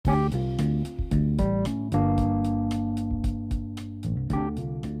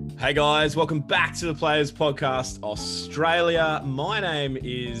Hey guys, welcome back to the Players Podcast Australia. My name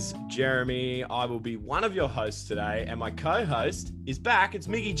is Jeremy. I will be one of your hosts today, and my co-host is back. It's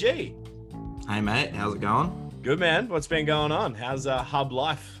Miggy G. Hey mate, how's it going? Good man. What's been going on? How's hub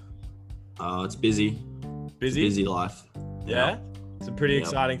life? It's busy. Busy? Busy life. Yeah. Some pretty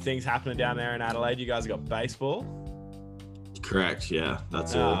exciting things happening down there in Adelaide. You guys got baseball? Correct. Yeah,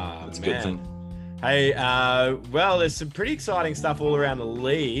 that's all. That's a good thing. Hey, well, there's some pretty exciting stuff all around the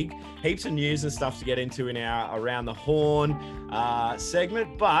league. Heaps of news and stuff to get into in our Around the Horn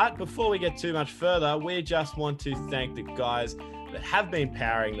segment. But before we get too much further, we just want to thank the guys that have been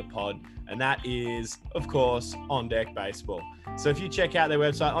powering the pod. And that is, of course, On Deck Baseball. So if you check out their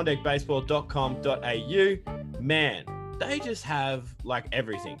website, ondeckbaseball.com.au, man, they just have like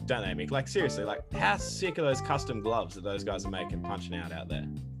everything, don't they, Mick? Like seriously, like how sick are those custom gloves that those guys are making, punching out there?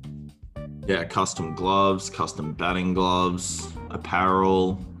 Yeah, custom gloves, custom batting gloves,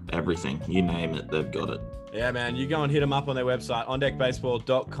 apparel, everything. You name it, they've got it. Yeah, man, you go and hit them up on their website,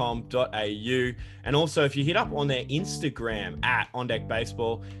 ondeckbaseball.com.au. And also, if you hit up on their Instagram at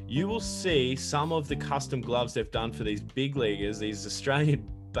ondeckbaseball, you will see some of the custom gloves they've done for these big leaguers, these Australian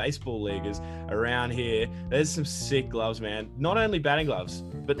baseball leaguers around here. There's some sick gloves, man. Not only batting gloves,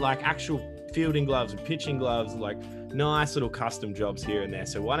 but like actual fielding gloves and pitching gloves, like nice little custom jobs here and there.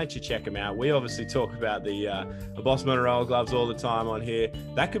 So why don't you check them out? We obviously talk about the Boss Motorola gloves all the time on here.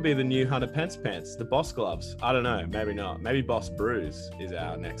 That could be the new 100 pence pants, the Boss gloves. I don't know, maybe not. Maybe Boss Brews is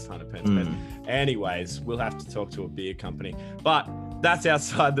our next 100 pence pants. Anyways, we'll have to talk to a beer company. But that's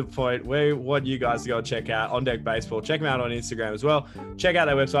outside the point. We want you guys to go check out On Deck Baseball. Check them out on Instagram as well. Check out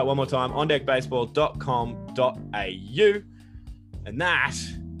their website one more time, ondeckbaseball.com.au. And that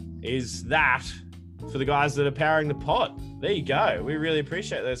is that for the guys that are powering the pod. There you go. We really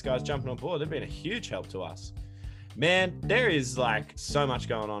appreciate those guys jumping on board. They've been a huge help to us. Man, there is like so much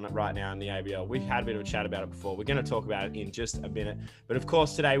going on right now in the ABL. We've had a bit of a chat about it before. We're going to talk about it in just a minute. But of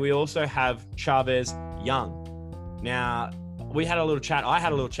course, today we also have Chavez Young. Now, we had a little chat. I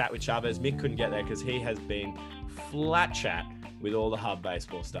had a little chat with Chavez. Mick couldn't get there because he has been flat chat with all the hub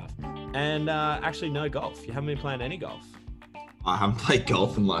baseball stuff. And actually no golf. You haven't been playing any golf. I haven't played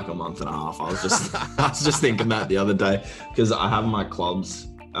golf in like a month and a half. I was just thinking that the other day because I have my clubs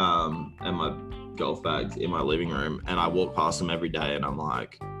and my golf bags in my living room, and I walk past them every day, and I'm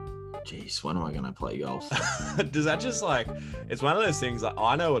like, geez, when am I going to play golf? Does that just like, it's one of those things like,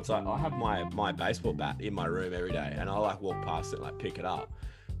 I know it's like, I have my baseball bat in my room every day, and I like walk past it, like pick it up.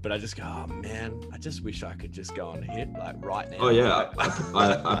 But I just go, oh man, I just wish I could just go and hit like right now. Oh yeah,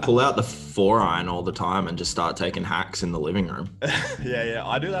 I pull out the 4-iron all the time and just start taking hacks in the living room. yeah,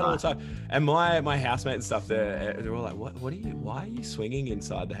 I do that all the time. And my housemate and stuff, they're all like, why are you swinging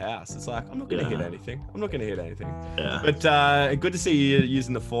inside the house? It's like, I'm not going to hit anything. Yeah. But good to see you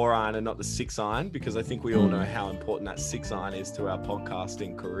using the 4-iron and not the 6-iron, because I think we all know how important that 6-iron is to our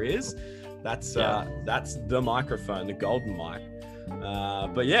podcasting careers. That's the microphone, the golden mic.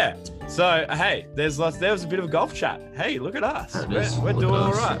 But yeah, so hey, there was a bit of a golf chat. Hey, look at us. We're doing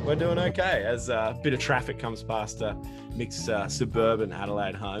all right. We're doing okay as a bit of traffic comes past Mick's suburban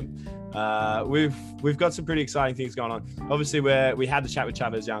Adelaide home. We've got some pretty exciting things going on. Obviously, we had the chat with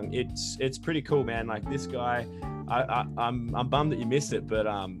Chavez Young. It's pretty cool, man. Like this guy, I'm bummed that you missed it, but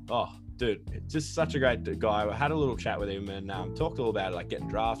dude, just such a great guy. I had a little chat with him and talked all about like getting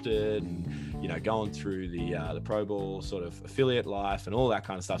drafted and going through the pro ball sort of affiliate life and all that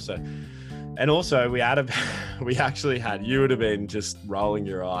kind of stuff. So, and also we actually had, you would have been just rolling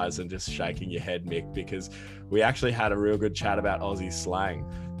your eyes and just shaking your head, Mick, because we actually had a real good chat about Aussie slang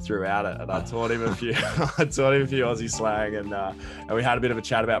throughout it, and I taught him a few Aussie slang, and we had a bit of a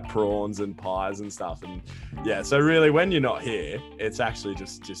chat about prawns and pies and stuff. And yeah, so really when you're not here, it's actually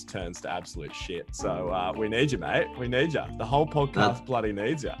just turns to absolute shit. So we need you, mate. We need you. The whole podcast bloody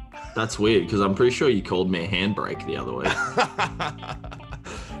needs you. That's weird because I'm pretty sure you called me a handbrake the other week.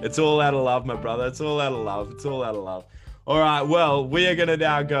 It's all out of love, my brother. It's all out of love. All right, well, we are going to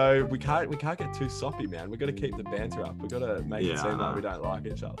now go. We can't get too soppy, man. We've got to keep the banter up. We've got to make it seem like we don't like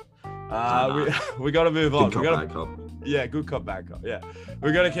each other. We got to move on. Good cop, bad cop. Yeah, good cop, bad cop. Yeah,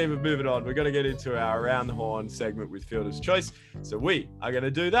 we've got to keep it moving on. We've got to get into our Around the Horn segment with Fielder's Choice. So we are going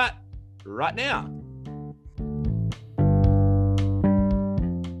to do that right now.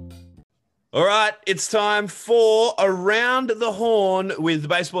 All right, it's time for Around the Horn with the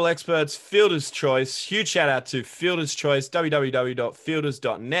baseball experts, Fielder's Choice. Huge shout out to Fielder's Choice,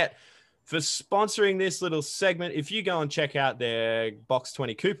 www.fielders.net. for sponsoring this little segment. If you go and check out their Box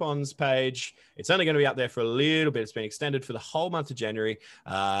 20 coupons page, it's only going to be up there for a little bit. It's been extended for the whole month of January.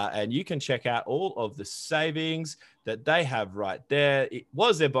 And you can check out all of the savings that they have right there. It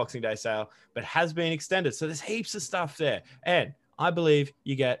was their Boxing Day sale, but has been extended. So there's heaps of stuff there. And I believe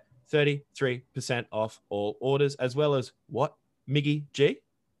you get 33% off all orders, as well as what, Miggy G?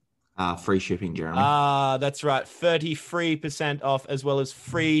 Free shipping, Jeremy. That's right. 33% off, as well as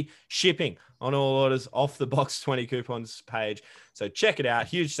free shipping on all orders off the Box 20 coupons page. So check it out.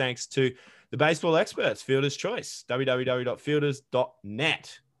 Huge thanks to the baseball experts, Fielder's Choice,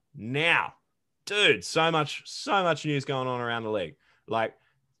 www.fielders.net. Now, dude, so much news going on around the league. Like,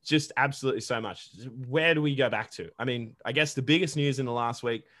 just absolutely so much. Where do we go back to? I mean, I guess the biggest news in the last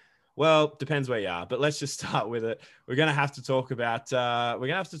week, well, depends where you are, but let's just start with it. We're going to have to talk about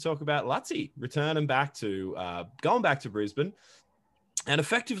Lutzy returning back to going back to Brisbane, and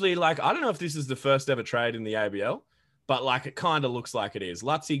effectively, like, I don't know if this is the first ever trade in the ABL, but like it kind of looks like it is.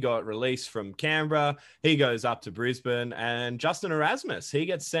 Lutzy got released from Canberra. He goes up to Brisbane, and Justin Erasmus, he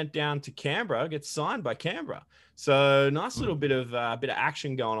gets sent down to Canberra, gets signed by Canberra. So nice little bit of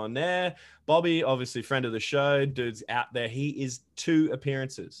action going on there. Bobby, obviously friend of the show, dude's out there. He is 2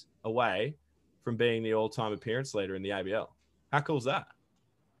 appearances away from being the all-time appearance leader in the ABL. How cool is that?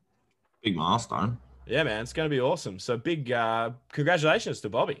 Big milestone. Yeah, man, it's going to be awesome. So big congratulations to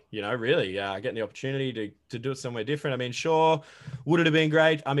Bobby, you know, really getting the opportunity to do it somewhere different. I mean, sure, would it have been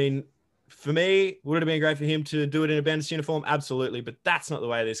great? I mean, for me, would it have been great for him to do it in a Bandits uniform? Absolutely, but that's not the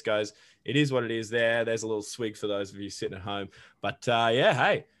way this goes. It is what it is there. There's a little swig for those of you sitting at home. But yeah,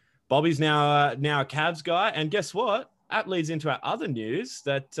 hey, Bobby's now a Cavs guy. And guess what? That leads into our other news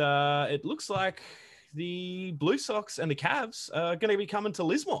that it looks like the Blue Sox and the Cavs are going to be coming to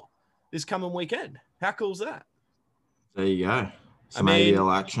Lismore this coming weekend. How cool is that? There you go. Some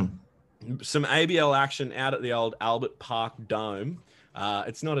ABL action. Some ABL action out at the old Albert Park Dome.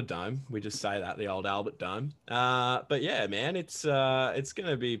 It's not a dome. We just say that, the old Albert Dome. But yeah, man, it's going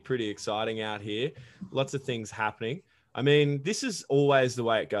to be pretty exciting out here. Lots of things happening. I mean, this is always the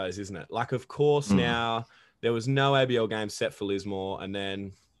way it goes, isn't it? Like, of course, now there was no ABL game set for Lismore, and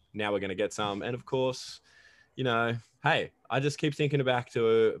then now we're going to get some. And of course, you know, hey, I just keep thinking back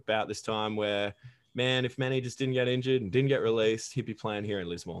to about this time where, man, if Manny just didn't get injured and didn't get released, he'd be playing here in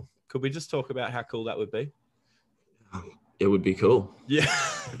Lismore. Could we just talk about how cool that would be? It would be cool. Yeah,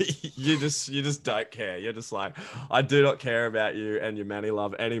 you just don't care. You're just like, I do not care about you and your Manny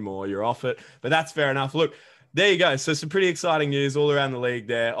love anymore. You're off it. But that's fair enough. Look, there you go. So some pretty exciting news all around the league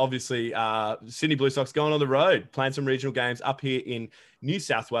there. Obviously, Sydney Blue Sox going on the road, playing some regional games up here in New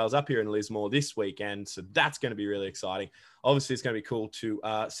South Wales, up here in Lismore this weekend. So that's going to be really exciting. Obviously, it's going to be cool to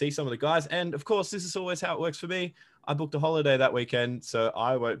see some of the guys. And of course, this is always how it works for me. I booked a holiday that weekend, so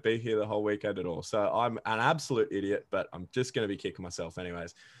I won't be here the whole weekend at all. So I'm an absolute idiot, but I'm just going to be kicking myself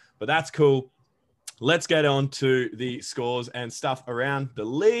anyways. But that's cool. Let's get on to the scores and stuff around the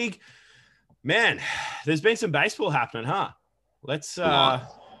league. Man, there's been some baseball happening, huh? Let's,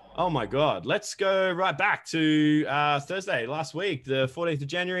 oh my God, let's go right back to Thursday last week, the 14th of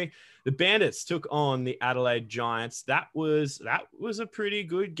January. The Bandits took on the Adelaide Giants. That was a pretty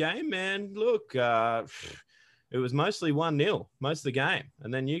good game, man. Look, it was mostly 1-0 most of the game.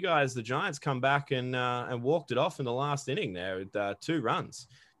 And then you guys, the Giants, come back and walked it off in the last inning there with 2 runs.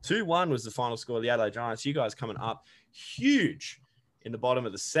 2-1 was the final score of the Adelaide Giants. You guys coming up huge in the bottom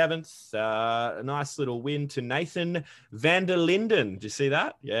of the 7th. A nice little win to Nathan van der Linden. Did you see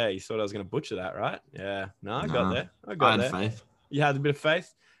that? Yeah, you thought I was going to butcher that, right? Yeah. No, I got there. I had faith. You had a bit of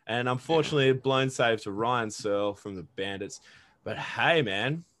faith. And unfortunately, a blown save to Ryan Searle from the Bandits. But hey,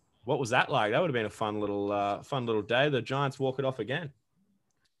 man, what was that like? That would have been a fun little day. The Giants walk it off again.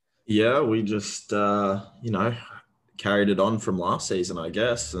 Yeah, we just, carried it on from last season, I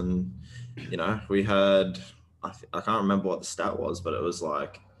guess. And, we had, I can't remember what the stat was, but it was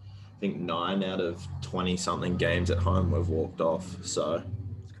like, I think 9 out of 20 something games at home we've walked off. So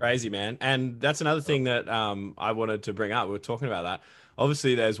it's crazy, man. And that's another thing that I wanted to bring up. We were talking about that.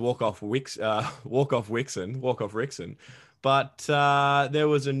 Obviously, there's walk-off Rickson. But there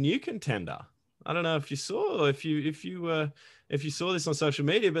was a new contender. I don't know if you saw, if you saw this on social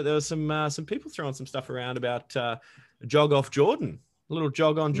media, but there was some people throwing some stuff around about jog off Jordan, a little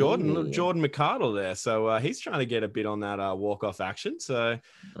jog on Jordan, little Jordan McArdle there. So he's trying to get a bit on that walk off action. So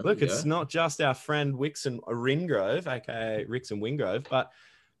look, it's not just our friend Wixon Ringrove, aka Rixon Wingrove, but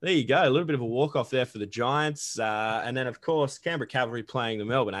there you go. A little bit of a walk-off there for the Giants. And then, of course, Canberra Cavalry playing the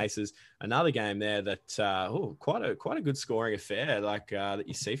Melbourne Aces. Another game there that quite a good scoring affair that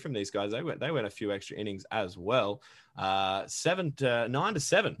you see from these guys. They went a few extra innings as well.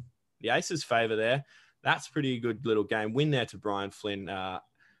 9-7 the Aces favour there. That's pretty good little game. Win there to Brian Flynn.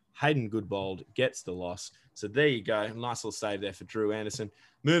 Hayden Goodbold gets the loss. So there you go. Nice little save there for Drew Anderson.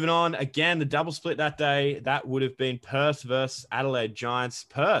 Moving on, again, the double split that day, that would have been Perth versus Adelaide Giants.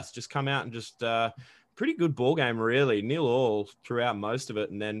 Perth just come out and just pretty good ball game, really. 0-0 throughout most of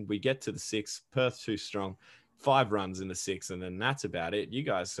it. And then we get to the 6. Perth too strong. 5 runs in the 6. And then that's about it. You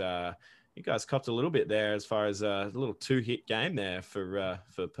guys copped a little bit there as far as a little 2-hit game there for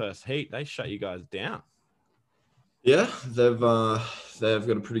Perth Heat. They shut you guys down. Yeah, they've got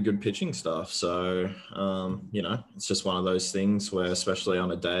a pretty good pitching staff. So, it's just one of those things where, especially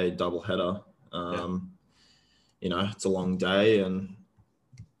on a day doubleheader, it's a long day, and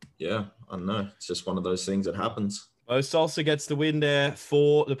I don't know. It's just one of those things that happens. Mo Salsa gets the win there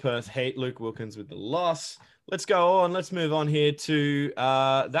for the Perth Heat. Luke Wilkins with the loss. Let's go on. Let's move on here to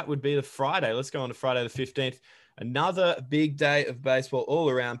that would be the Friday. Let's go on to Friday the 15th. Another big day of baseball all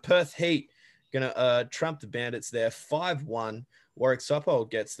around. Perth Heat going to trump the Bandits there, 5-1. Warwick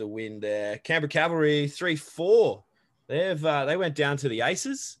Sopol gets the win there. Canberra Cavalry, 3-4. They went down to the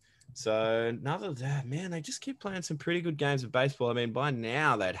Aces. So they just keep playing some pretty good games of baseball. I mean, by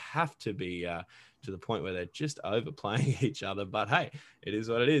now they'd have to be to the point where they're just overplaying each other. But hey, it is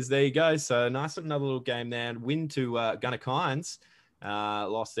what it is. There you go. So nice, another little game there. Win to Gunnar Kynes.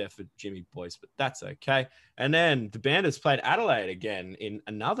 Lost there for Jimmy Boyce, but that's okay. And then the Bandits played Adelaide again in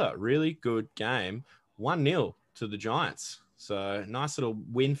another really good game, 1-0 to the Giants. So nice little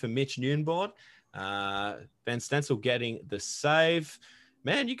win for Mitch Neunborn. Ben Stencil getting the save.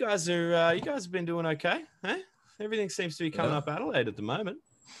 Man, you guys have been doing okay, eh? Everything seems to be coming up Adelaide at the moment.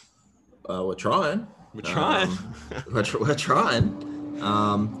 We're trying. We're trying. We're trying.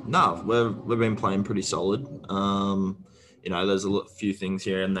 We've been playing pretty solid. There's a few things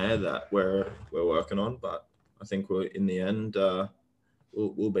here and there that we're working on, but I think we're in the end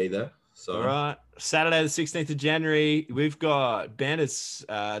we'll be there. So all right, Saturday the 16th of January, we've got Bandits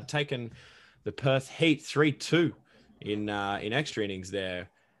taking the Perth Heat 3-2 in extra innings there.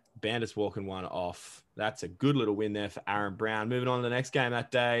 Bandits walking one off. That's a good little win there for Aaron Brown. Moving on to the next game that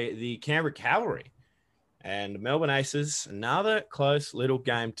day, the Canberra Cavalry and Melbourne Aces. Another close little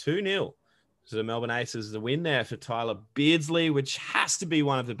game, 2-0. So the Melbourne Aces, the win there for Tyler Beardsley, which has to be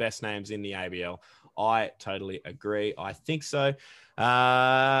one of the best names in the ABL. I totally agree. I think so.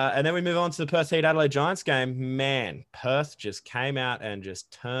 And then we move on to the Perth Heat Adelaide Giants game. Man, Perth just came out and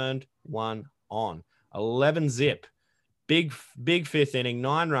just turned one on. 11-zip. Big 5th inning,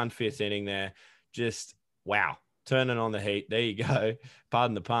 9-run 5th inning there. Just, wow. Turning on the Heat. There you go.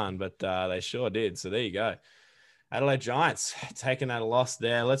 Pardon the pun, but they sure did. So there you go. Adelaide Giants taking that loss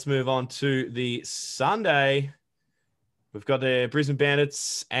there. Let's move on to the Sunday. We've got the Brisbane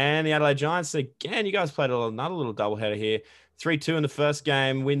Bandits and the Adelaide Giants. Again, you guys played another little doubleheader here. 3-2 in the first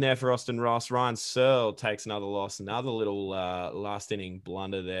game. Win there for Austin Ross. Ryan Searle takes another loss. Another little last inning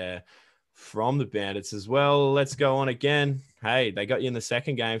blunder there from the Bandits as well. Let's go on again. Hey, they got you in the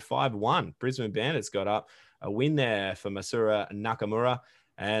second game. 5-1. Brisbane Bandits got up. A win there for Masura Nakamura.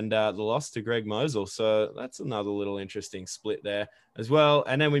 And the loss to Greg Mosel. So that's another little interesting split there as well.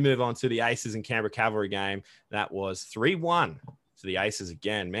 And then we move on to the Aces and Canberra Cavalry game. That was 3-1 to the Aces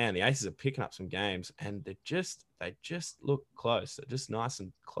again. Man, the Aces are picking up some games, and they just look close. They're just nice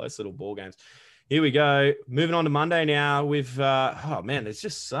and close little ball games. Here we go. Moving on to Monday now. There's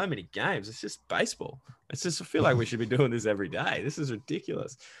just so many games. It's just baseball. I feel like we should be doing this every day. This is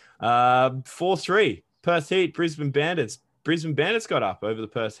ridiculous. 4-3. Perth Heat, Brisbane Bandits. Brisbane Bandits got up over the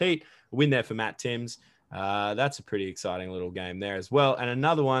Perth Heat. A win there for Matt Timms. That's a pretty exciting little game there as well. And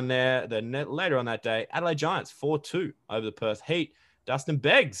another one there later on that day, Adelaide Giants 4-2 over the Perth Heat. Dustin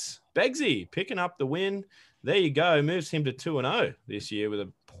Beggsy picking up the win. There you go. Moves him to 2-0 this year with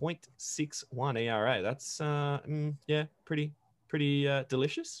a .61 ERA. That's pretty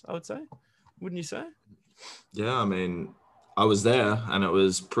delicious, I would say. Wouldn't you say? Yeah, I mean, I was there and it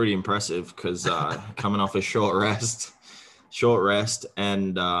was pretty impressive because coming off a short rest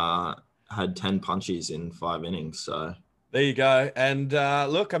and had 10 punchies in 5 innings. So there you go. And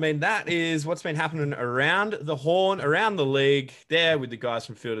look, I mean, that is what's been happening around the horn, around the league there with the guys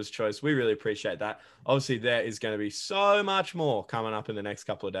from Fielder's Choice. We really appreciate that. Obviously, there is going to be so much more coming up in the next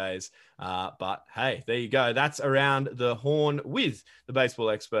couple of days. But hey, there you go. That's around the horn with the baseball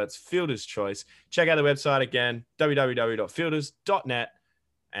experts, Fielder's Choice. Check out the website again, www.fielders.net,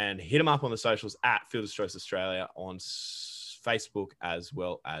 and hit them up on the socials at Fielder's Choice Australia on Facebook as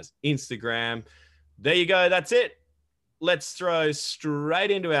well as Instagram. There you go. That's it. Let's throw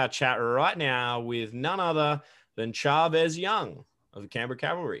straight into our chat right now with none other than Chavez Young of the Canberra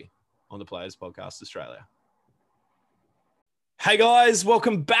Cavalry on the Players Podcast Australia. Hey guys,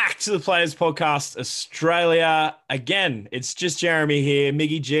 welcome back to the Players Podcast Australia. Again, it's just Jeremy here.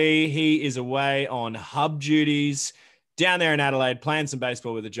 Miggy G, he is away on hub duties down there in Adelaide playing some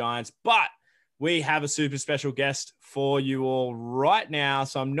baseball with the Giants. But we have a super special guest for you all right now.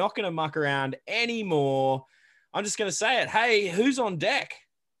 So I'm not going to muck around anymore. I'm just going to say it. Hey, who's on deck?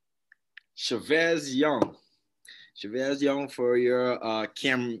 Chavez Young. Chavez Young for your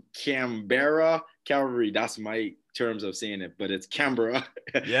Canberra Cavalry. That's my terms of saying it, but it's Canberra.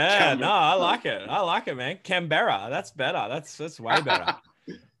 Yeah, Canberra. no, I like it. I like it, man. Canberra. That's better. That's way better.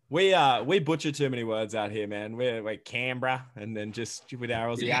 We butcher too many words out here, man. We're Canberra, and then just with our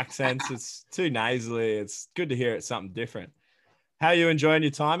Aussie accents, it's too nasally. It's good to hear it's something different. How are you enjoying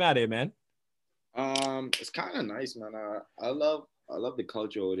your time out here, man? It's kind of nice, man. I love the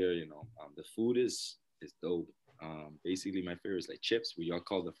culture over there. The food is dope. Basically my favorite is like chips. We all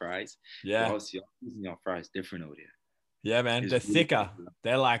call the fries. Yeah. Y'all using your fries different over there. Yeah, man. It's They're really thicker. good.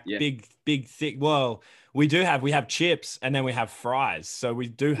 They're like Yeah. big, thick. Well, we have chips and then we have fries. So we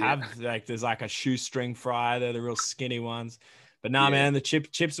do have there's like a shoestring fry. They're the real skinny ones. But nah, man, the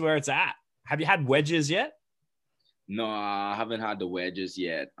chips are where it's at. Have you had wedges yet? No, I haven't had the wedges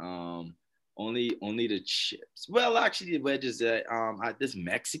yet. Only the chips. Well, actually, the wedges at this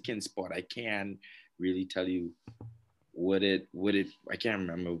Mexican spot. I can't really tell you what it. I can't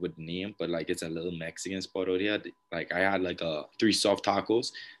remember what the name, but like it's a little Mexican spot over there. Like I had like 3 soft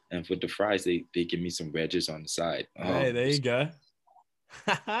tacos, and for the fries, they give me some wedges on the side. Hey, there you go.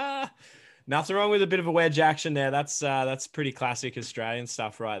 Nothing wrong with a bit of a wedge action there. That's pretty classic Australian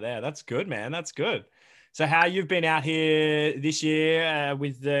stuff right there. That's good, man. That's good. So how you've been out here this year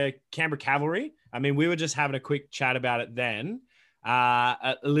with the Canberra Cavalry? I mean, we were just having a quick chat about it then.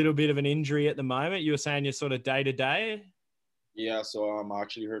 A little bit of an injury at the moment. You were saying you're sort of day to day. Yeah, so I'm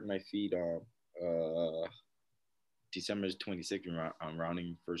actually hurt my feet. December 26th, I'm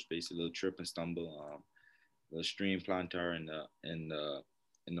rounding first base, a little trip and stumble. The stream plantar and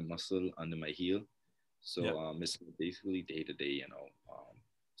the muscle under my heel. So it's basically day to day,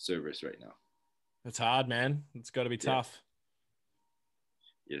 service right now. It's hard, man. It's got to be tough.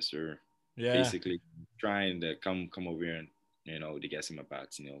 Yes, sir. Yeah. Basically trying to come over here and, to get some at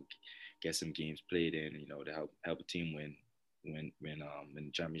bats, get some games played in, to help a team win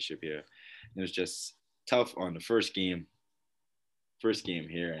the championship here. And it was just tough on the first game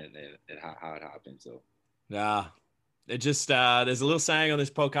here and how it happened. So yeah. It just there's a little saying on this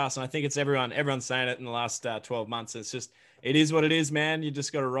podcast, and I think it's everyone's saying it in the last 12 months. It's just, it is what it is, man. You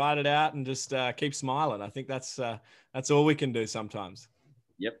just got to ride it out and just keep smiling. I think that's all we can do sometimes.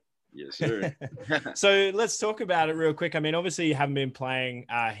 Yep. Yes, sir. So let's talk about it real quick. I mean, obviously you haven't been playing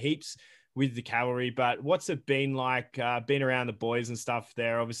heaps with the Cavalry, but what's it been like being around the boys and stuff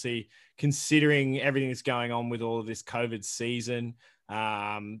there? Obviously, considering everything that's going on with all of this COVID season,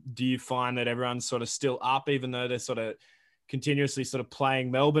 do you find that everyone's sort of still up, even though they're sort of continuously sort of playing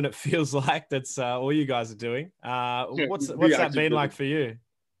Melbourne? It feels like that's all you guys are doing. What's that been like for you?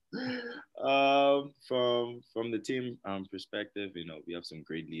 From the team perspective, we have some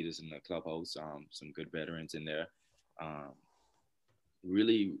great leaders in the clubhouse, some good veterans in there.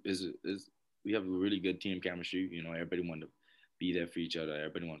 Really we have a really good team chemistry. Everybody want to be there for each other.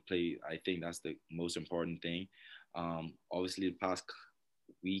 Everybody want to play. I think that's the most important thing. Obviously the past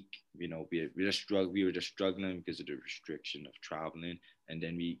week, we were just struggling because of the restriction of traveling, and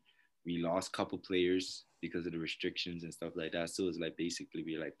then we lost a couple players because of the restrictions and stuff like that. So it's like basically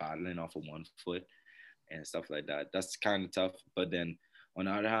we're like battling off of one foot and stuff like that. That's kind of tough. But then on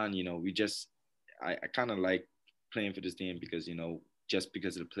the other hand, I kind of like playing for this team because, just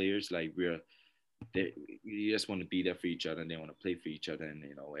because of the players, like we just want to be there for each other and they want to play for each other. And,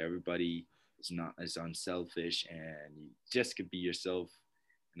 everybody is unselfish and you just could be yourself.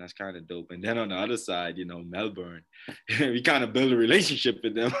 And that's kind of dope. And then on the other side, Melbourne, we kind of build a relationship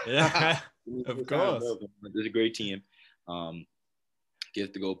with them. Yeah, of course. It's a great team.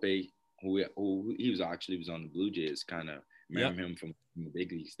 Gift to go pay, who he was on the Blue Jays, kind of remember him from the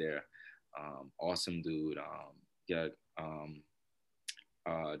big leagues there. Awesome dude. Got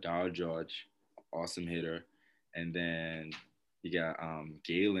Darryl George, awesome hitter. And then you got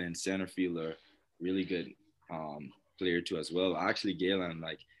Galen, center fielder, really good player too as well. Actually, Galen,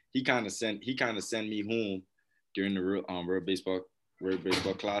 like he kind of sent me home during the World Baseball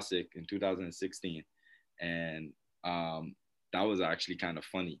Classic in 2016, and that was actually kind of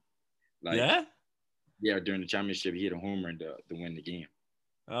funny. Like, during the championship, he hit a homer to win the game.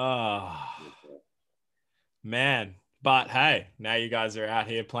 Oh, man. But hey, now you guys are out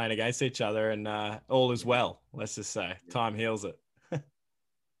here playing against each other and all is well. Let's just say time heals it.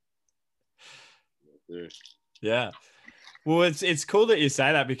 Yeah. Well, it's cool that you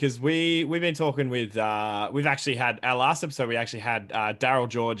say that because we've been talking with we've actually had our last episode. We actually had Daryl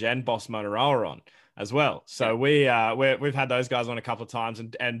George and Boss Motorola on as well. So we've had those guys on a couple of times,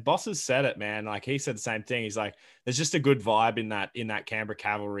 and Boss has said it, man. Like he said the same thing. He's like, there's just a good vibe in that Canberra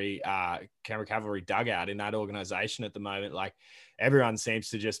Cavalry dugout in that organization at the moment. Like everyone seems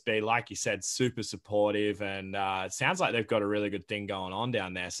to just be, like you said, super supportive, and it sounds like they've got a really good thing going on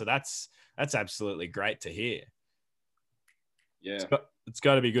down there. So that's absolutely great to hear. Yeah, it's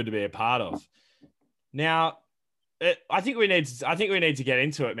got to be good to be a part of. Now, I think we need to get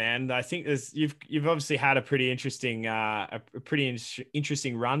into it, man. I think you've obviously had a pretty interesting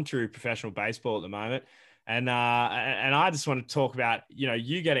interesting run through professional baseball at the moment, and I just want to talk about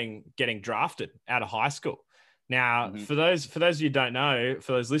you getting drafted out of high school. Now, for those of you who don't know,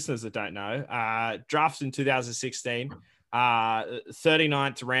 for those listeners that don't know, drafted in 2016,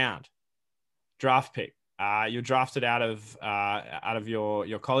 39th round draft pick. You're drafted out of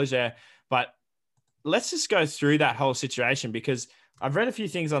your college there, but let's just go through that whole situation because I've read a few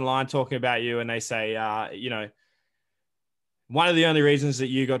things online talking about you, and they say, one of the only reasons that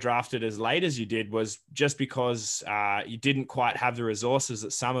you got drafted as late as you did was just because you didn't quite have the resources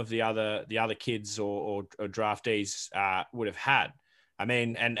that some of the other kids or draftees would have had. I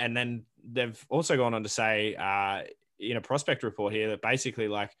mean, and then they've also gone on to say in a prospect report here that basically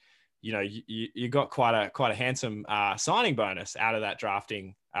like, you got quite a handsome signing bonus out of that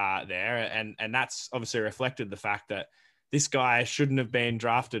drafting there, and that's obviously reflected the fact that this guy shouldn't have been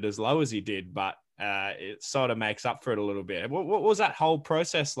drafted as low as he did, but it sort of makes up for it a little bit. What was that whole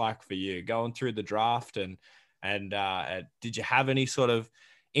process like for you going through the draft, and did you have any sort of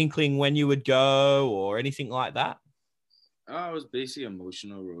inkling when you would go or anything like that? It was basically an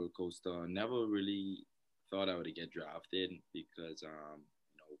emotional roller coaster. I never really thought I would get drafted because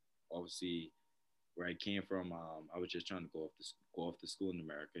obviously where I came from, I was just trying to go off to school in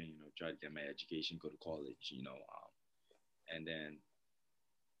America, try to get my education, go to college, and then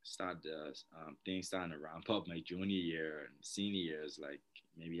things starting to ramp up my junior year and senior years, like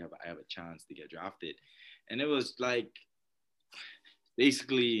maybe I have a chance to get drafted. And it was like,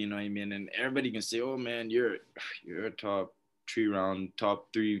 basically, you know what I mean? And everybody can say, oh man, you're a top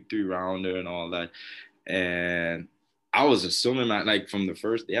three rounder and all that. And I was assuming, like from the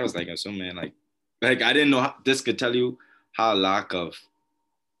first day, I was like assuming, like I didn't know this could tell you how lack of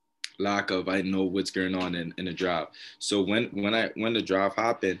I know what's going on in the draft. So when the draft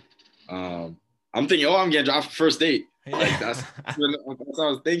happened, I'm thinking, oh, I'm getting drafted first date. Like that's what I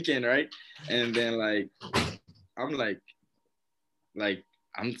was thinking, right? And then I'm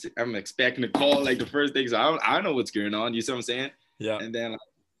I'm expecting a call like the first day, so I don't know what's going on. You see what I'm saying? Yeah. And then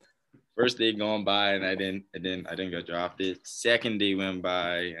first day going by and I didn't get drafted. Second day went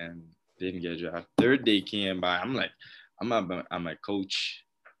by and didn't get drafted. Third day came by. I'm like, I'm at my coach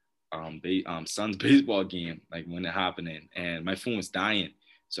son's baseball game, like when it happening, and my phone was dying.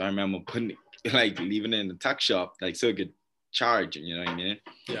 So I remember putting leaving it in the tuck shop, like so it could charge, you know what I mean?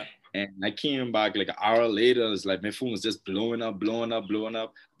 Yeah. And I came back like an hour later, it was like my phone was just blowing up. The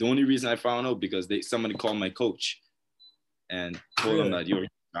only reason I found out because somebody called my coach and told him that you were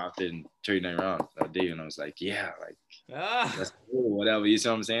drafted in 39 rounds that day, and I was like, yeah, like that's cool, whatever. You see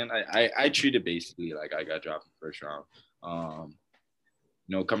what I'm saying? I treated basically like I got drafted first round.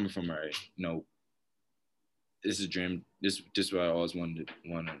 Coming from this is a dream. This is what I always wanted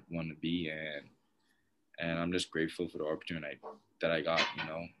to be, and I'm just grateful for the opportunity that I got.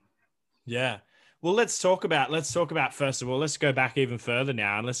 Yeah. Well, let's talk about first of all, let's go back even further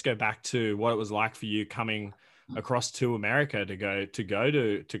now, and let's go back to what it was like for you coming across to America to go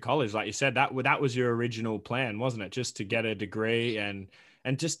to college. Like you said, that was your original plan, wasn't it? Just to get a degree and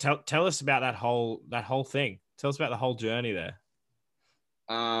just tell us about that whole thing. Tell us about the whole journey there.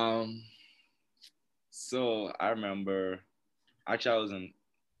 So I remember, actually,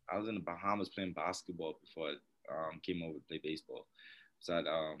 I was in the Bahamas playing basketball before I came over to play baseball. So at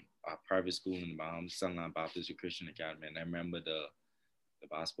a private school in the Bahamas, Sunline Baptist Christian Academy, and I remember the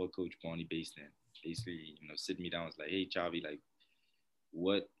basketball coach, Bonnie Baston, basically, sitting me down, was like, "Hey, Chavi, like,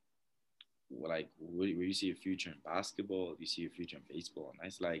 where you see a future in basketball? Do you see a future in baseball?" And I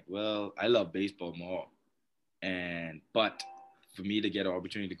was like, "Well, I love baseball more, but for me to get an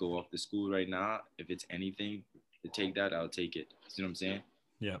opportunity to go off to school right now, if it's anything to take that, I'll take it." You know what I'm saying?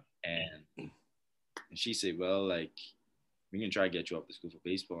 Yeah. And she said, "Well, like, we can try to get you up to school for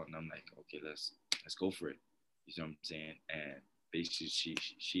baseball." And I'm like, "Okay, let's go for it." You know what I'm saying? And basically,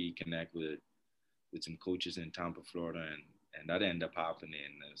 she connected with some coaches in Tampa, Florida, and that ended up happening.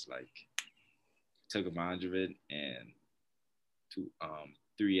 And it's like, took advantage of it, and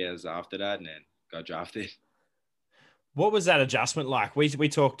 3 years after that, and then got drafted. What was that adjustment like? We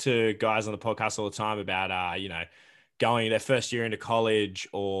talk to guys on the podcast all the time about, going their first year into college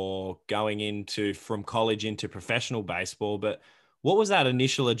or going from college into professional baseball. But what was that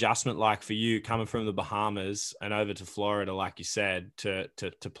initial adjustment like for you coming from the Bahamas and over to Florida, like you said, to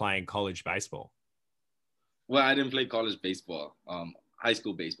playing college baseball? Well, I didn't play college baseball, high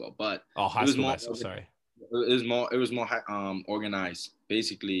school baseball, but high school baseball. Sorry. It was more organized.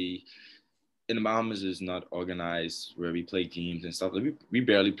 Basically, in the Bahamas, is not organized where we play games and stuff. We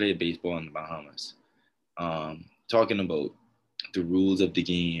barely play baseball in the Bahamas. Talking about the rules of the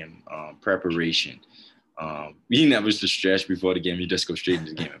game, preparation. We never used to stretch before the game. You just go straight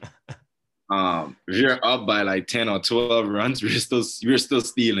into the game. If you're up by like 10 or 12 runs, we're still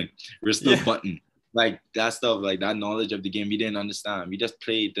stealing. We're still butting. Like that stuff, like that knowledge of the game, we didn't understand. We just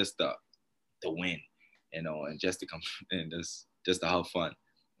played this stuff to win, and just to come and just to have fun.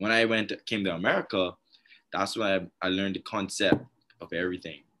 When I came to America, that's when I learned the concept of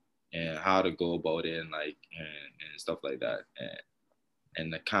everything and how to go about it and stuff like that,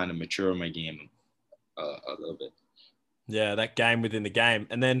 and to kind of mature my game a little bit. Yeah, that game within the game.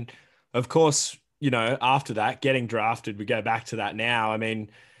 And then, of course, after that, getting drafted, we go back to that now. I mean,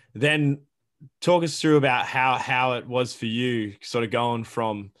 then talk us through about how it was for you sort of going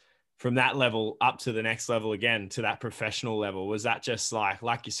from that level up to the next level again, to that professional level. Was that just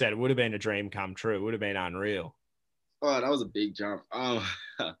like you said, it would have been a dream come true. It would have been unreal. Oh, that was a big jump.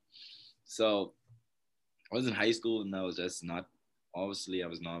 So I was in high school and I was just not, obviously I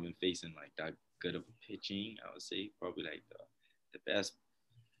was not even facing like that good of a pitching. I would say probably like the best,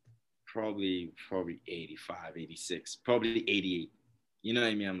 probably 85, 86, probably 88. You know what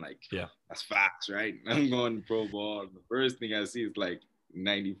I mean? I'm like, yeah, that's fast, right? I'm going pro ball. The first thing I see is like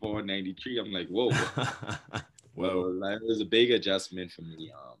 94, 93. I'm like, whoa. Whoa. Well, it was a big adjustment for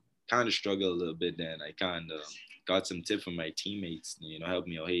me. Kind of struggled a little bit then. I kind of got some tips from my teammates, help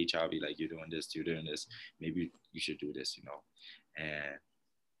me out. Hey, Chavi, like you're doing this. Maybe you should do this, And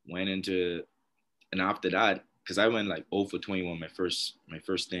went into, and after that, because I went like 0 for 21 my first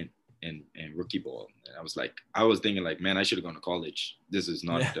stint in rookie ball. And I was thinking like, man, I should have gone to college. This is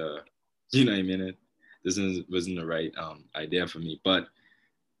not, you know what I mean? This wasn't the right idea for me. But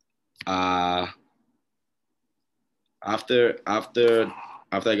after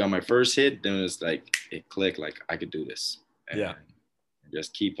I got my first hit, then it was like, it clicked, like I could do this. And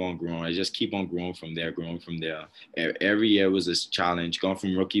just keep on growing. I just keep on growing from there. Every year was this challenge, going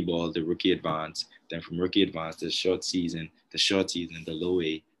from rookie ball to rookie advance, then from rookie advance to short season, the low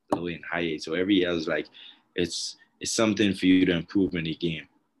A, and high A. So every year was like, it's something for you to improve in the game.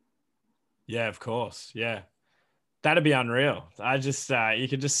 Yeah, of course. Yeah. That'd be unreal. I just, you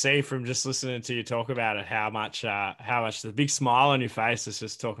could just see from just listening to you talk about it, how much the big smile on your face is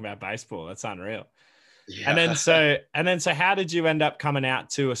just talking about baseball. That's unreal. Yeah. And then so how did you end up coming out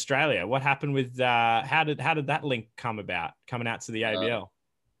to Australia? What happened with, how did that link come about, coming out to the ABL?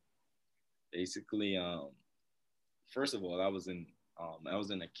 Basically, first of all, I was in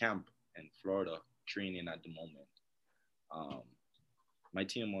a camp in Florida training at the moment. My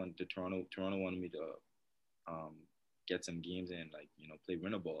team wanted to Toronto wanted me to get some games in, like, play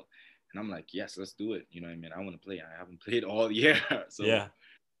winter ball. And I'm like, yes, let's do it. You know what I mean? I want to play. I haven't played all year. So yeah.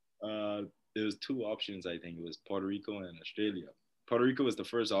 There was two options. I think it was Puerto Rico and Australia. Puerto Rico was the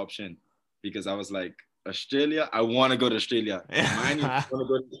first option because I was like, Australia, I want to go to Australia. I want to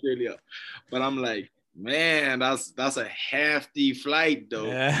go to Australia. But I'm like, man, that's a hefty flight though.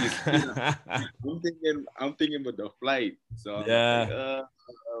 Yeah. I'm thinking about the flight. So I'm like,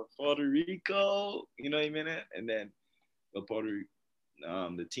 Puerto Rico, you know what I mean? And then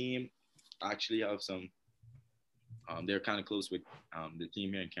the team actually have some, they're kind of close with the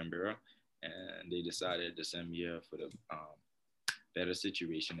team here in Canberra, and they decided to send me here for the better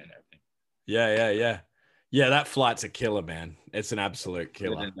situation and everything. Yeah, that flight's a killer, man. It's an absolute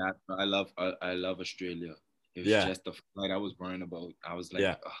killer. That, I love Australia. It was just the flight I was worrying about. I was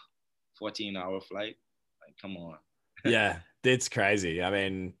like, 14-hour flight. Like, come on. Yeah, it's crazy. I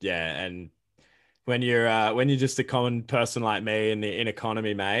mean, and when you're just a common person like me in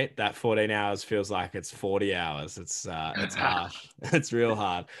economy, mate, that 14 hours feels like it's 40 hours. It's hard. It's real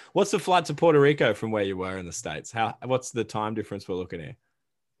hard. What's the flight to Puerto Rico from where you were in the States? What's the time difference we're looking at?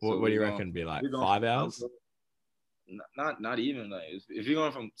 What do you reckon? Be like 5 hours? Not even, like, if you're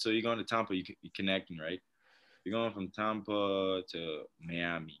going you're going to Tampa, you're connecting, right? You're going from Tampa to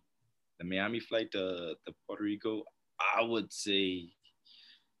Miami. The Miami flight to Puerto Rico, I would say,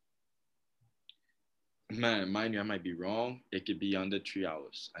 man, mind you, I might be wrong. It could be under 3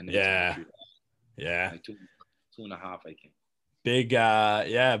 hours. I know. Yeah. It's under 3 hours. Like 2.5, I think.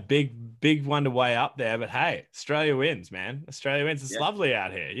 Big big one to weigh up there, but hey, Australia wins, man. Australia wins. It's Yeah. lovely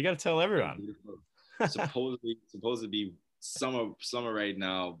out here. You got to tell everyone. Beautiful. supposed to be summer right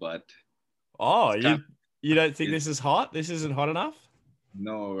now, but Oh, it's kind you don't think it's, this is hot? This isn't hot enough?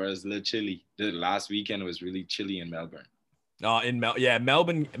 no, it was a little chilly. The last weekend was really chilly in Melbourne. Oh,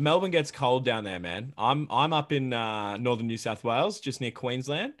 Melbourne gets cold down there, man. I'm up in northern New South Wales, just near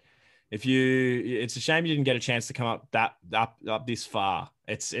Queensland. It's a shame you didn't get a chance to come up this far.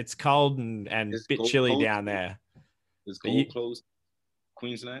 It's cold and a It's bit Gold chilly Coast. down there. It's Gold Coast,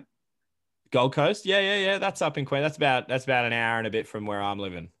 Queensland. Gold Coast, yeah. That's up in Queen. That's about an hour and a bit from where I'm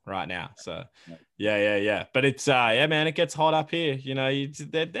living right now. So, yeah. But it's man, it gets hot up here. You know,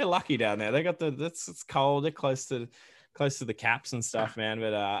 they're lucky down there. They got it's cold. They're close to the caps and stuff, man.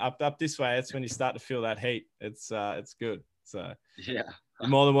 But up this way, it's when you start to feel that heat. It's good. So Yeah. you're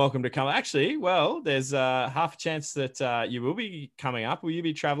more than welcome to come. Actually, well, there's half a chance that you will be coming up. Will you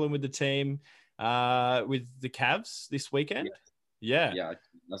be traveling with the team with the Cavs this weekend? Yeah.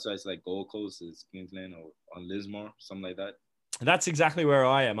 That's why it's like Gold Coast is Queensland or on Lismore, something like that. That's exactly where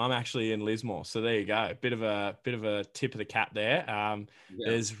I am. I'm actually in Lismore. So there you go. Bit of a tip of the cap there.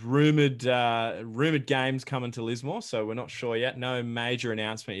 There's rumored games coming to Lismore, so we're not sure yet. No major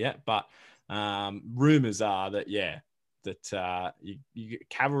announcement yet, but rumors are that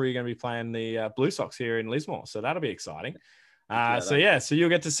Cavalry are going to be playing the Blue Sox here in Lismore, so that'll be exciting. So you'll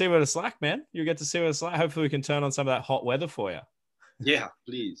get to see what it's like, man. You'll get to see what it's like. Hopefully we can turn on some of that hot weather for you. Yeah,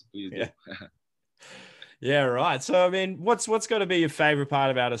 please yeah. do. Yeah, right. So I mean, what's got to be your favorite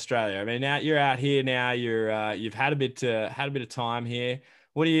part about Australia? I mean, now you're out here now. You've had a bit of time here.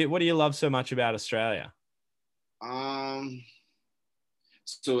 What do you love so much about Australia?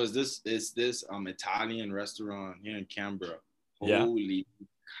 So is this Italian restaurant here in Canberra? Yeah. Holy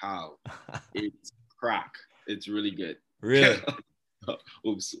cow! It's crack. It's really good. Really?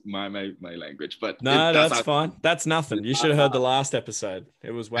 Oops, my language. But no, that's fine. That's nothing. You should have heard the last episode.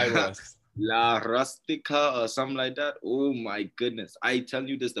 It was way worse. La Rustica or something like that. Oh my goodness! I tell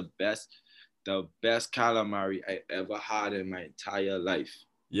you, this is the best calamari I ever had in my entire life.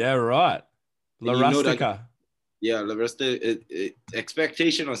 Yeah, right. La Rustica. La Rustica.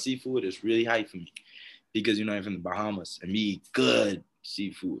 Expectation on seafood is really high for me because I'm from the Bahamas and we eat good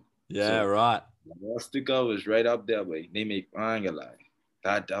seafood. Yeah, right. La Rustica was right up there, but I ain't gonna lie,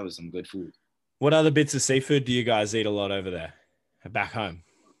 that was some good food. What other bits of seafood do you guys eat a lot over there, back home?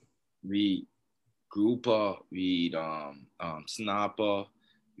 We grouper, we snapper,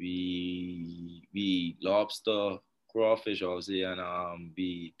 we eat lobster, crawfish, obviously, and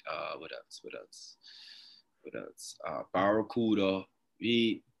we what else? Barracuda,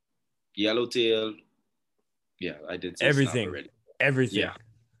 we yellowtail. Yeah, I did say everything already. Everything.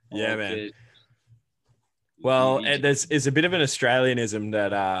 Yeah, man. Fish. Well, there's a bit of an Australianism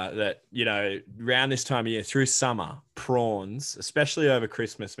that around this time of year through summer, prawns, especially over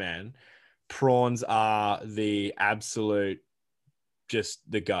Christmas, man, prawns are the absolute just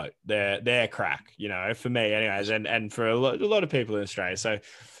the goat. They're crack, for me anyways, and for a lot of people in Australia. So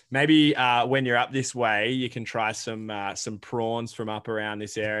maybe when you're up this way, you can try some prawns from up around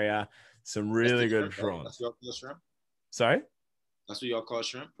this area. Some really good prawns. That's what y'all call shrimp? Sorry? That's what y'all call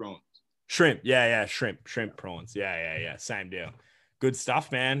shrimp? Prawns. Shrimp. Yeah. Shrimp prawns. Yeah. Same deal. Good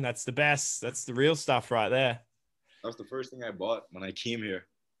stuff, man. That's the best. That's the real stuff right there. That was the first thing I bought when I came here.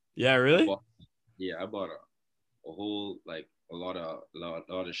 Yeah, really? I bought a whole, like, a lot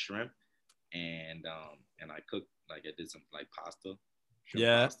of shrimp and I cooked, like, I did some, like, pasta.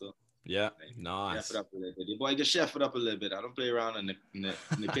 Pasta. Yeah. Nice. Chef it up a little bit. Boy, I can chef it up a little bit. I don't play around in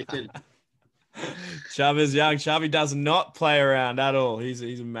the kitchen. Chavez Young. Chavi does not play around at all. He's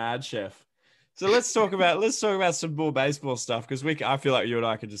a mad chef. So let's talk about some more baseball stuff because I feel like you and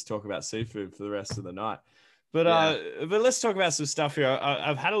I could just talk about seafood for the rest of the night. But let's talk about some stuff here.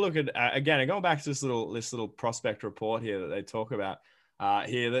 I've had a look at again. Going back to this little prospect report here that they talk about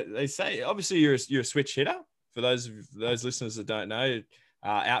here. That they say obviously you're a switch hitter. For those listeners that don't know,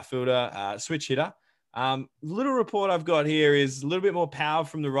 outfielder, switch hitter. Little report I've got here is a little bit more power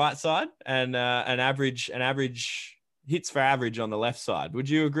from the right side and an average hits for average on the left side. Would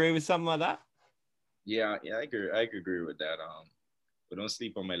you agree with something like that? Yeah, I could agree with that. But don't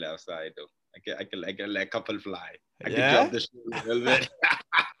sleep on my left side though. I can let a couple fly. I can jump the shit a little bit.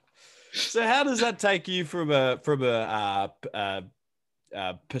 So how does that take you from a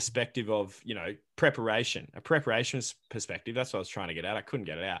perspective of preparation, a preparations perspective? That's what I was trying to get at. I couldn't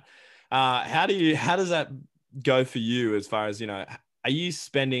get it out. How does that go for you as far as, are you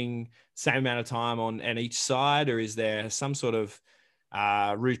spending same amount of time on each side, or is there some sort of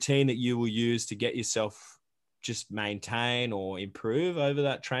routine that you will use to get yourself just maintain or improve over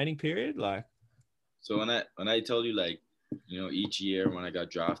that training period? Like, so when I told you, like, you know, each year when I got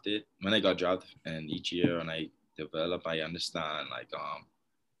drafted, and each year when I develop, I understand, like,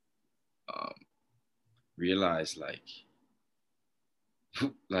 realize,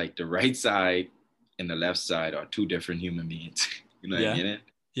 like the right side and the left side are two different human beings. You know what I mean?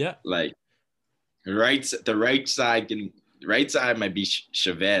 Yeah. Like the right side might be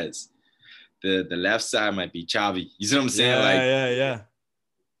Chavez. The left side might be Chavez. You see what I'm saying? Yeah.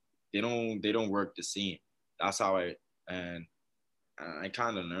 They don't work the same. That's how I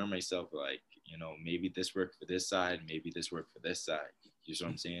kind of learn myself, like, you know, maybe this worked for this side, maybe this worked for this side. You see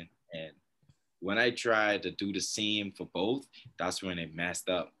what I'm saying? And when I tried to do the same for both, that's when it messed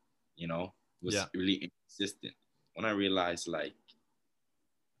up, you know, it was really inconsistent. When I realized, like,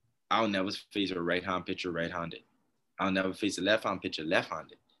 I'll never face a right-hand pitcher right-handed. I'll never face a left-hand pitcher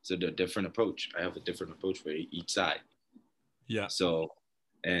left-handed. So they're a different approach. I have a different approach for each side. Yeah. So,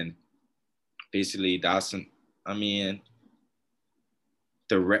 and basically the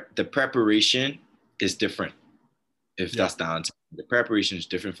preparation is different. If that's the answer, the preparation is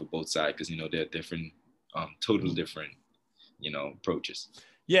different for both sides, because, you know, they're different, totally different, you know, approaches.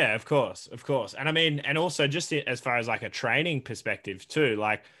 Yeah, of course. And I mean, and also just as far as like a training perspective too,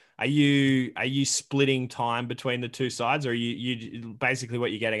 like, are you splitting time between the two sides, or you basically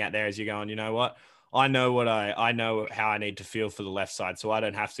what you're getting at there is you're going, you know what, I know how I need to feel for the left side, so I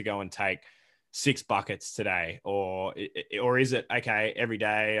don't have to go and take 6 buckets today, or is it okay, every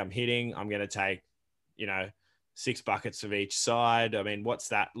day I'm going to take, you know, 6 buckets of each side? I mean, what's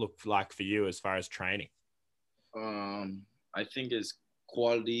that look like for you as far as training? I think it's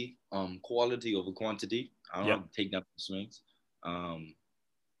quality over quantity. I don't have to take that swings.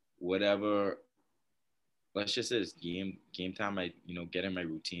 Whatever, let's just say it's game time, I, you know, get in my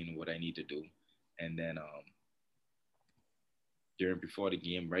routine of what I need to do. And then right before the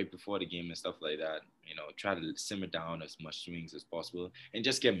game and stuff like that, you know, try to simmer down as much swings as possible and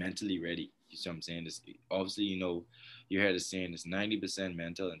just get mentally ready. You see what I'm saying? It's, obviously, you know, you heard the saying, it's 90%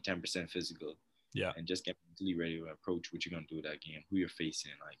 mental and 10% physical. Yeah. And just get mentally ready to approach what you're going to do with that game, who you're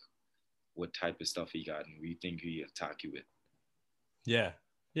facing, like what type of stuff he got, and what you think he attack you with. Yeah.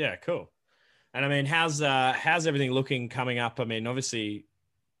 Yeah. Cool. And I mean, how's everything looking coming up? I mean, obviously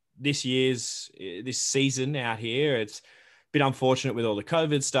this season out here, it's a bit unfortunate with all the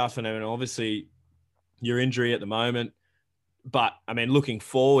COVID stuff, and I mean, obviously your injury at the moment, but I mean, looking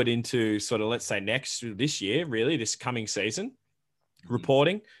forward into sort of, let's say this year, really this coming season,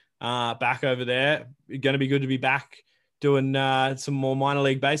 reporting back over there, going to be good to be back doing some more minor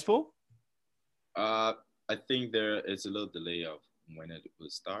league baseball. I think there is a little delay of when it will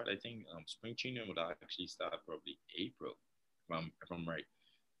start. I think spring training would actually start probably April, if I'm right.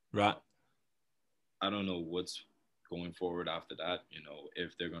 Right. I don't know what's going forward after that, you know,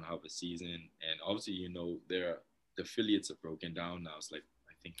 if they're going to have a season. And obviously, you know, the affiliates are broken down now. It's like,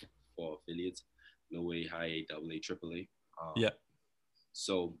 I think 4 affiliates: low A, high A, double A, triple A.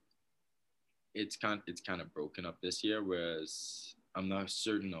 So it's kind of broken up this year, whereas I'm not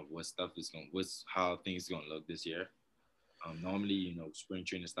certain of how things are going to look this year. Normally, you know, spring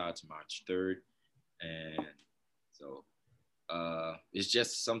training starts March 3rd, and so it's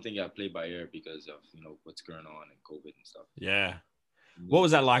just something I play by ear because of, you know, what's going on in COVID and stuff. Yeah. What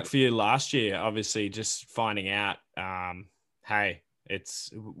was that like for you last year? Obviously, just finding out, hey,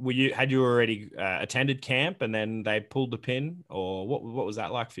 had you already attended camp and then they pulled the pin, or what was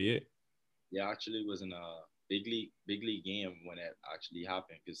that like for you? Yeah, actually, it was in a big league game when it actually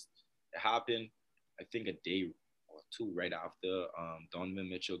happened, because it happened, I think, a day or two right after Donovan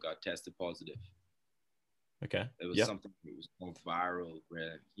Mitchell got tested positive. Okay. It was something that was going viral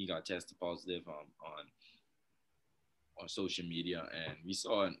where he got tested positive on social media, and we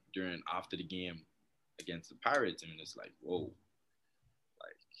saw it after the game against the Pirates, and it's like, whoa,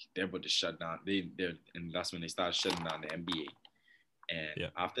 like they're about to shut down. And that's when they started shutting down the NBA.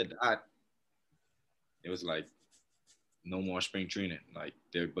 And after that, it was like no more spring training. Like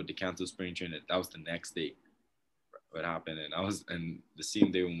they're about to cancel spring training. That was the next day what happened, and the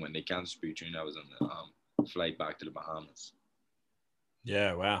same day when they canceled spring training, I was on the flight back to the Bahamas.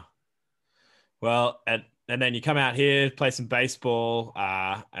 Yeah, wow. Well, and then you come out here, play some baseball,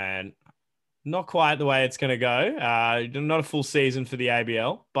 and not quite the way it's going to go. Not a full season for the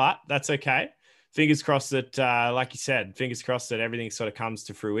ABL, but that's okay. Fingers crossed that, like you said, everything sort of comes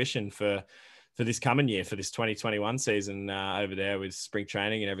to fruition for this coming year, for this 2021 season over there with spring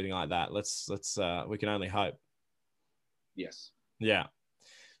training and everything like that. Let's we can only hope. Yes. Yeah.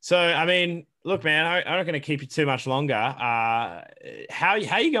 So, I mean, look, man, I'm not going to keep you too much longer. How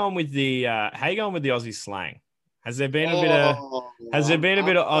you going with the Aussie slang? Has there been a bit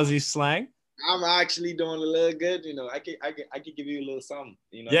of Aussie slang? I'm actually doing a little good. You know, I could give you a little something.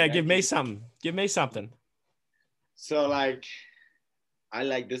 You know, Yeah, give me something. Give me something. So like, I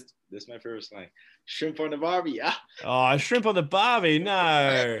like this. This is my favorite slang. Shrimp on the barbie. Yeah. Oh, shrimp on the barbie.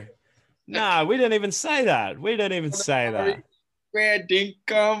 No. No, we don't even say that. We don't even say that. Fair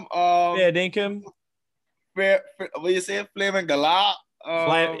dinkum. Fair dinkum. Fair, what do you say? Flaming galah.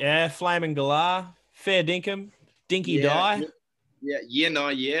 Flaming galah. Fair dinkum. Dinky Yeah, die. yeah, you know,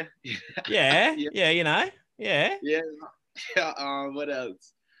 yeah. Yeah, you know. Yeah. Yeah. What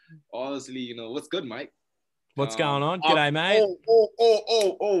else? Honestly, you know, what's good, Mike? What's going on? G'day, mate.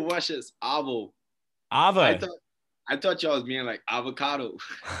 Watch this. Avo. Avo. I thought y'all was being like avocado.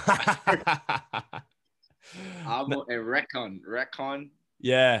 Avo and Recon.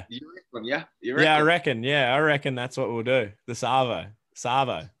 Yeah. You reckon, yeah? Yeah, I reckon that's what we'll do. The Savo.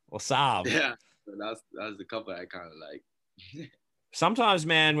 Or Sav. Yeah. So that's the couple I kind of like. Sometimes,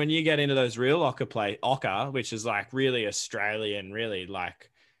 man, when you get into those real ochre, which is like really Australian, really like,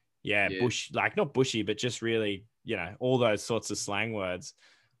 bush, like not bushy, but just really, you know, all those sorts of slang words.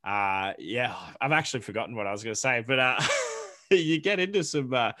 I've actually forgotten what I was going to say, but you get into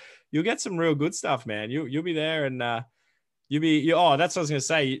some, you'll get some real good stuff, man. You'll be there and that's what I was going to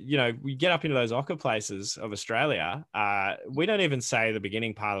say. You know, we get up into those ochre places of Australia. We don't even say the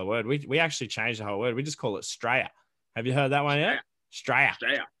beginning part of the word. We actually change the whole word. We just call it Straya. Have you heard that one yet? Straya.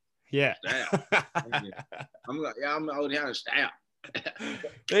 Yeah. I'm out here in Straya.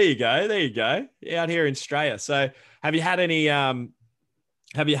 There you go. Out here in Straya. So have you had any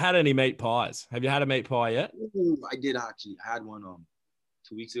meat pies? Have you had a meat pie yet? Ooh, I did actually. I had one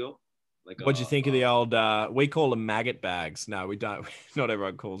 2 weeks ago. Like, what'd you think of the old? We call them maggot bags. No, we don't. Not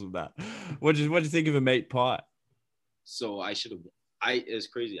everyone calls them that. What'd you think of a meat pie? So it's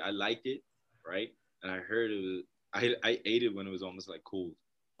crazy. I liked it, right? And I heard it was. I ate it when it was almost like cold.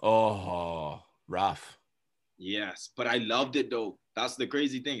 Oh, rough. Yes, but I loved it though. That's the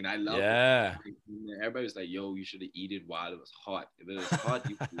crazy thing. And I loved it. Everybody was like, yo, you should have eaten it while it was hot. If it was hot,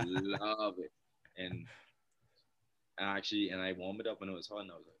 you would love it. And I warmed it up when it was hot,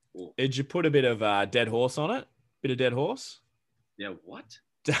 and I was like, whoa. Did you put a bit of dead horse on it? Bit of dead horse? Yeah, what?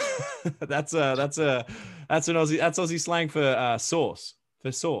 that's Aussie slang for sauce.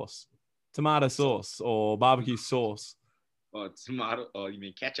 For sauce. Tomato sauce or barbecue sauce. Oh, tomato. Oh, you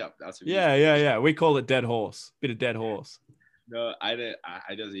mean ketchup? That's what yeah. We call it dead horse. Bit of dead horse. No, I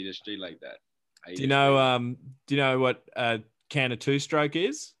just eat it straight like that. Do you know what a can of two-stroke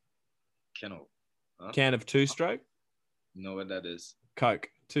is? Can of two-stroke? Know what that is? Coke.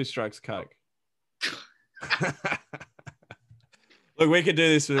 2 strokes Coke. Look, we could do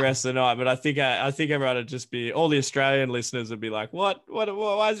this for the rest of the night, but I think everyone would just be, all the Australian listeners would be like, what,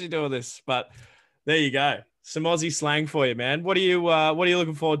 why is he doing this? But there you go. Some Aussie slang for you, man. What are you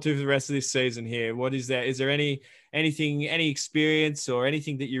looking forward to for the rest of this season here? What is there? Is there anything, any experience or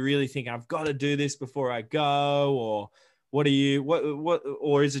anything that you really think I've got to do this before I go? Or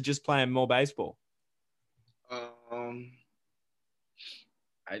or is it just playing more baseball?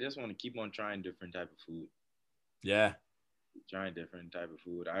 I just want to keep on trying different type of food. Yeah. Trying different type of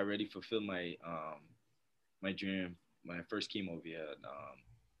food. I already fulfilled my my dream when I first came over here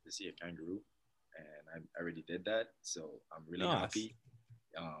to see a kangaroo, and I already did that. So I'm really happy.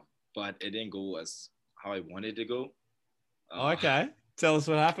 But it didn't go as how I wanted to go. Okay. Tell us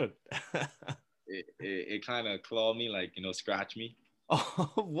what happened. it kind of clawed me, like, scratch me.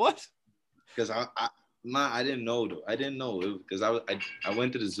 Oh, what? Because I didn't know though. I didn't know because I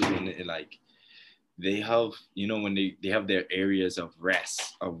went to the zoo and like they have, when they have their areas of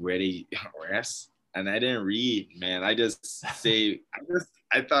rest, of where they rest, and I didn't read, man. I just I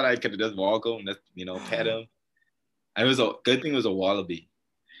thought I could just walk him, pet him. It was a good thing. It was a wallaby.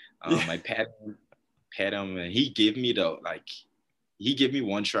 I pet him, and he gave me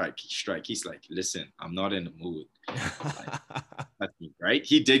one strike. He's like, listen, I'm not in the mood. That's me, right?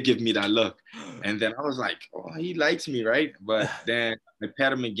 He did give me that look. And then I was like, oh, he likes me, right? But then I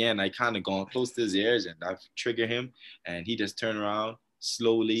pet him again. I kind of gone close to his ears and I trigger him. And he just turned around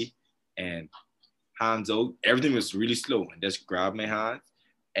slowly and hands out. Everything was really slow. And just grab my hand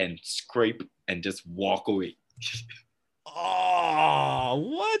and scrape and just walk away. Oh,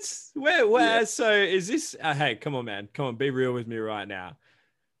 what? Where? Yeah. So is this? Hey, come on, man. Come on, be real with me right now.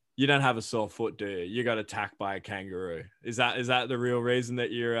 You don't have a sore foot, do you? You got attacked by a kangaroo. Is that the real reason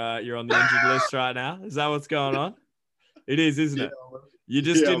that you're on the injured list right now? Is that what's going on? It is, isn't it? You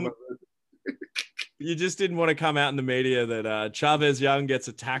just didn't want to come out in the media that Chavez Young gets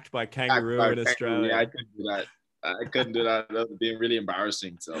attacked by kangaroo in Australia. Yeah, I couldn't do that. I couldn't do that. That was being really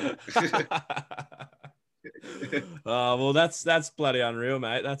embarrassing. So Well, that's bloody unreal,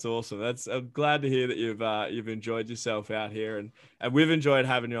 mate. That's awesome. I'm glad to hear that you've enjoyed yourself out here, and we've enjoyed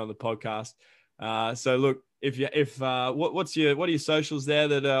having you on the podcast. So look, what are your socials there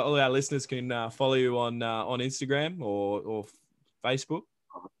that all our listeners can follow you on Instagram or Facebook?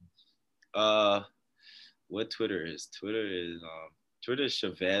 What Twitter is? Twitter is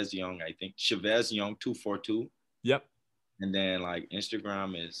Chavez Young, I think. Chavez Young 242. Yep. And then like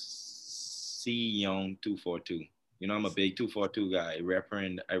Instagram is C Young 242. You know, I'm a big 242 guy.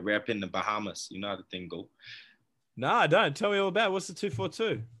 I rap in the Bahamas. You know how the thing go. No, I don't. Tell me all about it. What's the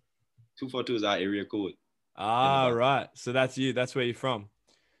 242? 242 is our area code. Right. So that's you. That's where you're from.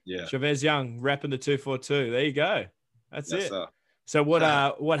 Yeah. Chavez Young, repping the 242. There you go. That's it. Sir. So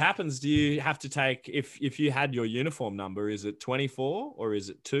what happens? Do you have to take if you had your uniform number? Is it 24 or is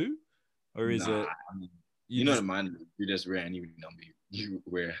it 2, or is it? I mean, you know the minor league, you just wear any number you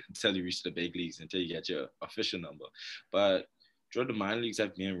wear until you reach the big leagues, until you get your official number. But throughout the minor leagues,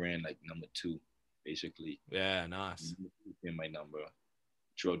 I've been wearing like number 2, basically. Yeah, nice. In my number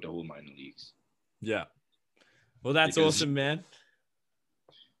throughout the whole minor leagues. Yeah. Well, that's awesome, man.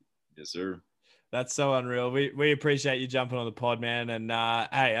 Yes, sir. That's so unreal. We appreciate you jumping on the pod, man. And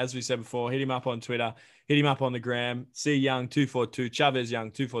hey, as we said before, hit him up on Twitter, hit him up on the gram. C Young 242, Chavez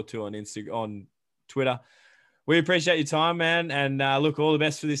Young 242 on Instagram, on Twitter. We appreciate your time, man. And look, all the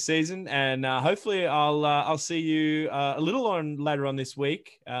best for this season. And hopefully, I'll see you a little later on this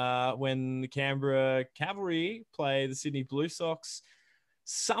week when the Canberra Cavalry play the Sydney Blue Sox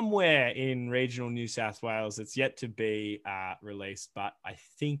somewhere in regional New South Wales. It's yet to be released, but I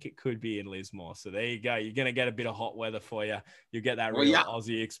think it could be in Lismore. So there you go. You're going to get a bit of hot weather for you. You'll get that real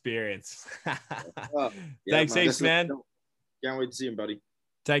Aussie experience. Thanks heaps, man. Can't wait to see him, buddy.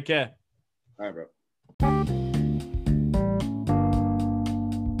 Take care. All right, bro.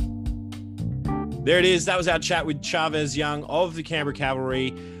 There it is. That was our chat with Chavez Young of the Canberra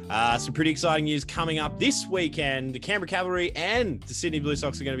Cavalry. Some pretty exciting news coming up this weekend. The Canberra Cavalry and the Sydney Blue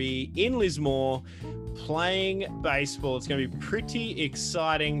Sox are going to be in Lismore playing baseball. It's going to be pretty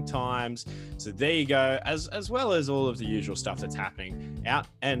exciting times. So there you go, as well as all of the usual stuff that's happening out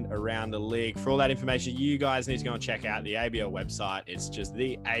and around the league. For all that information, you guys need to go and check out the ABL website. It's just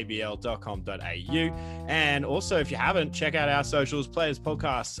theabl.com.au. And also, if you haven't, check out our socials, Players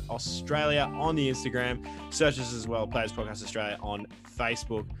Podcast Australia on the Instagram. Search us as well, Players Podcast Australia on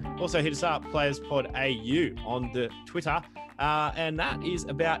Facebook. Also hit us up, Players Pod AU on the Twitter. And that is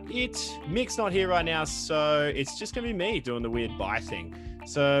about it. Mick's not here right now, so it's just going to be me doing the weird bye thing.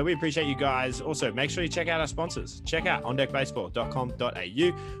 So we appreciate you guys. Also, make sure you check out our sponsors. Check out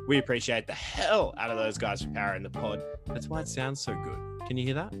ondeckbaseball.com.au. We appreciate the hell out of those guys for powering the pod. That's why it sounds so good. Can you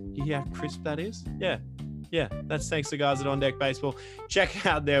hear that? You hear how crisp that is? Yeah, that's thanks to the guys at On Deck Baseball. Check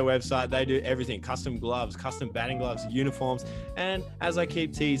out their website. They do everything. Custom gloves, custom batting gloves, uniforms. And as I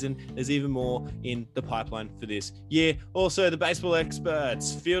keep teasing, there's even more in the pipeline for this year. Also, the baseball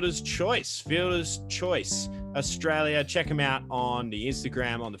experts, Fielder's Choice Australia. Check them out on the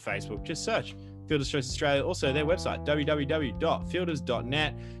Instagram, on the Facebook. Just search Fielder's Choice Australia. Also, their website,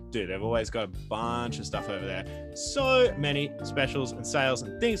 www.fielders.net. Dude, they've always got a bunch of stuff over there. So many specials and sales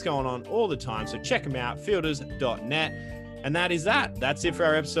and things going on all the time. So check them out, fielders.net. And that is that. That's it for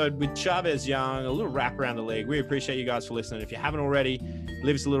our episode with Chavez Young, a little wrap around the league. We appreciate you guys for listening. If you haven't already,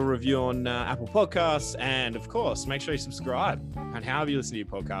 leave us a little review on Apple Podcasts. And of course, make sure you subscribe and however you listen to your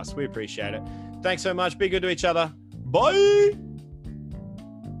podcasts. We appreciate it. Thanks so much. Be good to each other. Bye.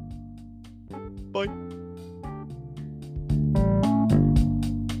 Bye.